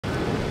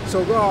So,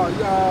 so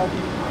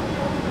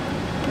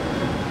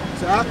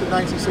after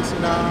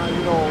 1969,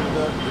 you know,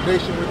 the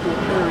nation went through a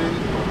period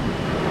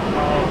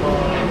of,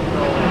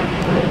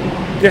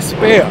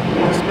 Despair.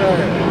 despair.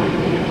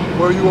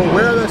 Were you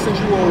aware of that since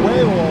you were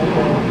away,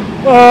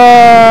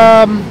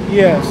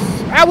 Yes,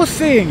 I was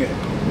seeing it.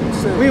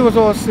 We was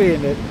all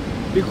seeing it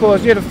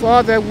because the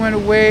father that went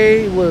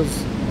away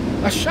was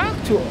a shock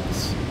to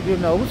us. You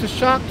know, it was a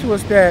shock to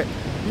us that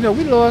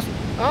we lost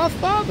our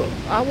father,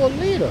 our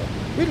leader.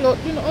 We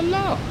lost,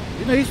 Allah.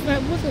 He's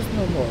not with us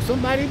no more.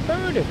 Somebody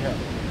murdered him.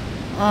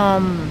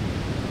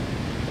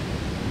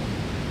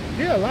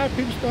 Yeah, a lot of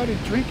people started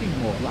drinking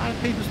more. A lot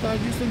of people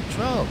started using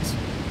drugs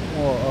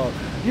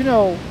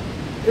more.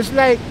 It's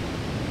like,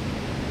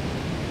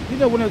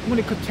 when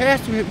a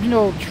catastrophe,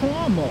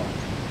 trauma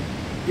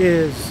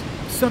is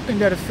something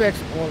that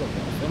affects all of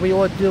us, and we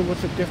all deal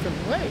with it different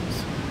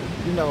ways.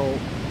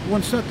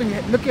 When something,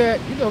 look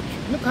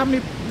how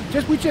many,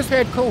 we just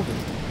had COVID.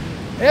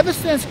 Ever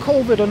since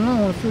COVID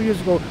alone, a few years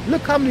ago,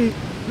 look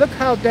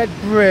how that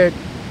bred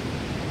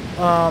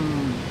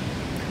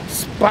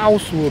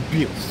spousal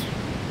abuse.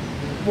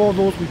 All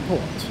those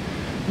reports.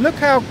 Look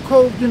how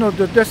COVID,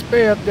 the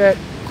despair that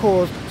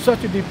caused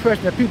such a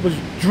depression that people's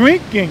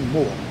drinking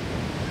more.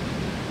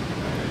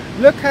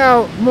 Look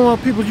how more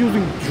people's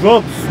using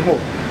drugs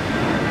more.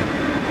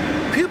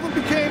 People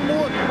became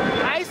more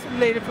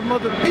isolated from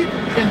other people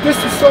in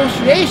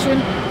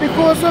disassociation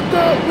because of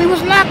we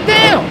was locked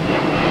down.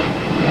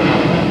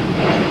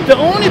 The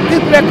only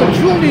people that could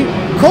truly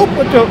cope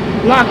with the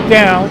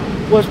lockdown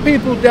was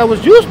people that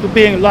was used to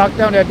being locked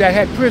down, that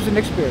had prison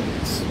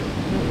experience.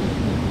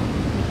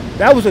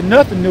 That was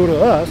nothing new to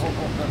us.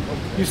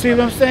 You see what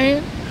I'm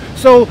saying?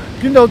 So,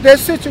 that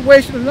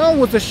situation alone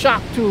was a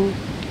shock to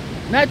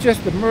not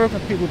just the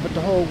American people, but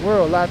the whole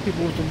world. A lot of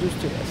people wasn't used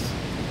to this.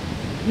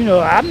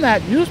 I'm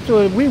not used to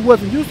it. We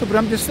wasn't used to it, but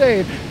I'm just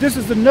saying, this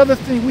is another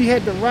thing we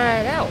had to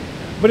ride out.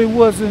 But it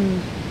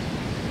wasn't,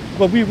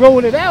 but we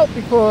rolled it out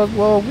because,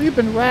 well, we've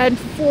been riding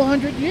for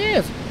 400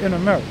 years in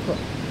America.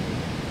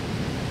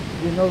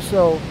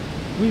 So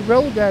we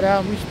rolled that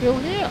out and we're still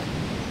here.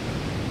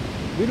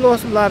 We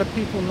lost a lot of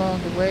people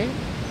along the way.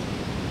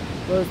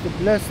 But it's the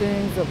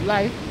blessings of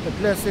life, the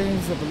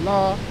blessings of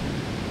Allah,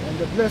 and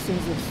the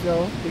blessings of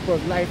self,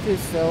 because life is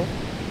self,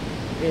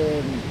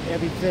 and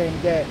everything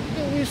that,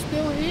 we're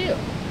still here.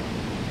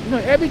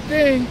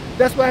 Everything,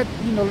 that's why,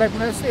 like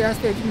when I said,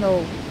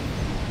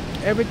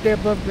 every day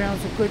above ground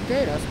is a good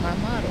day. That's my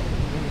motto.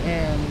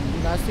 And,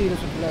 I see it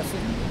as a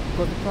blessing,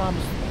 because the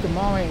promise,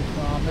 tomorrow ain't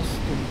promised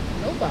to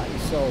nobody.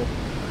 So,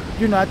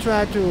 I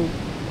try to,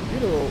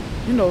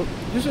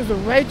 this is a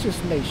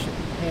righteous nation.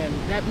 And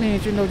that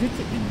means, you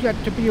got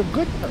to be a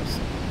good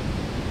person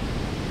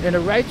in a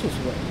righteous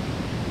way.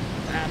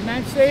 I'm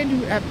not saying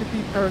you have to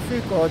be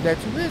perfect or that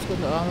you is, because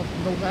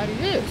nobody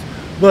is.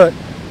 But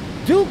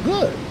do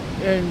good,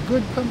 and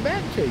good come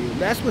back to you.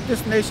 That's what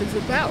this nation's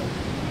about.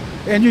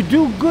 And you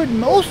do good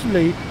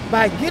mostly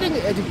by getting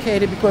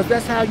educated, because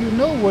that's how you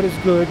know what is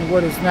good and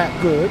what is not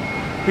good,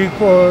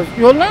 because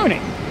you're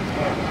learning.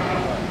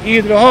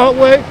 Either the hard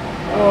way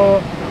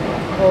or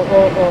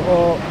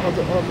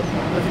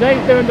if you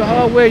ain't learned the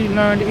hard way, you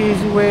learn the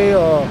easy way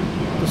or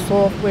the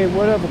soft way,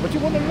 whatever. But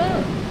you're going to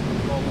learn.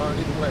 You're going to learn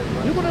either way,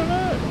 right? You're going to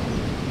learn.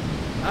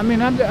 I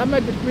mean, I'm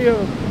at the degree of,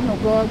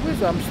 God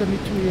wisdom. I'm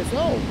 72 years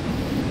old.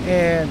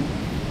 And,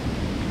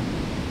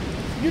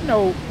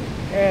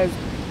 as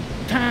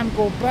time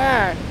go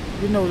by,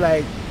 I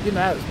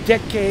was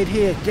decade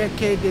here,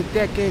 decade there,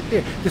 decade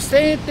there. The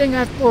same thing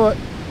I thought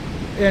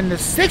in the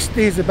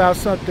 60s about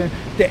something,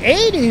 the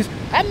 80s,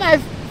 I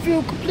might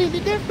feel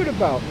completely different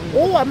about.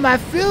 Or I might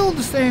feel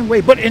the same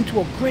way, but into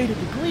a greater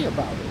degree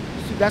about it.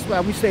 See, that's why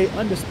we say,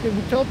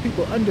 we tell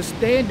people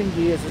understanding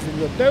years is in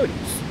your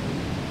 30s.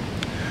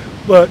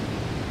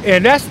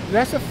 And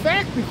that's a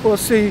fact,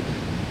 because see,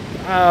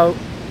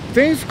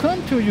 things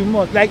come to you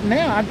more. Like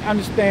now, I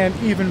understand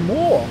even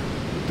more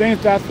things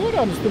that I thought I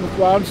understood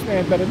before. I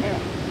understand better now.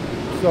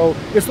 So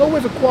it's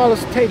always a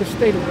qualitative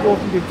state of growth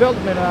and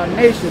development in our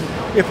nation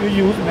if you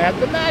use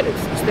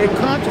mathematics and stay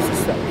conscious of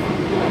self.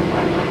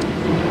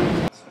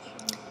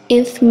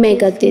 If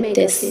Mecca did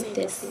this.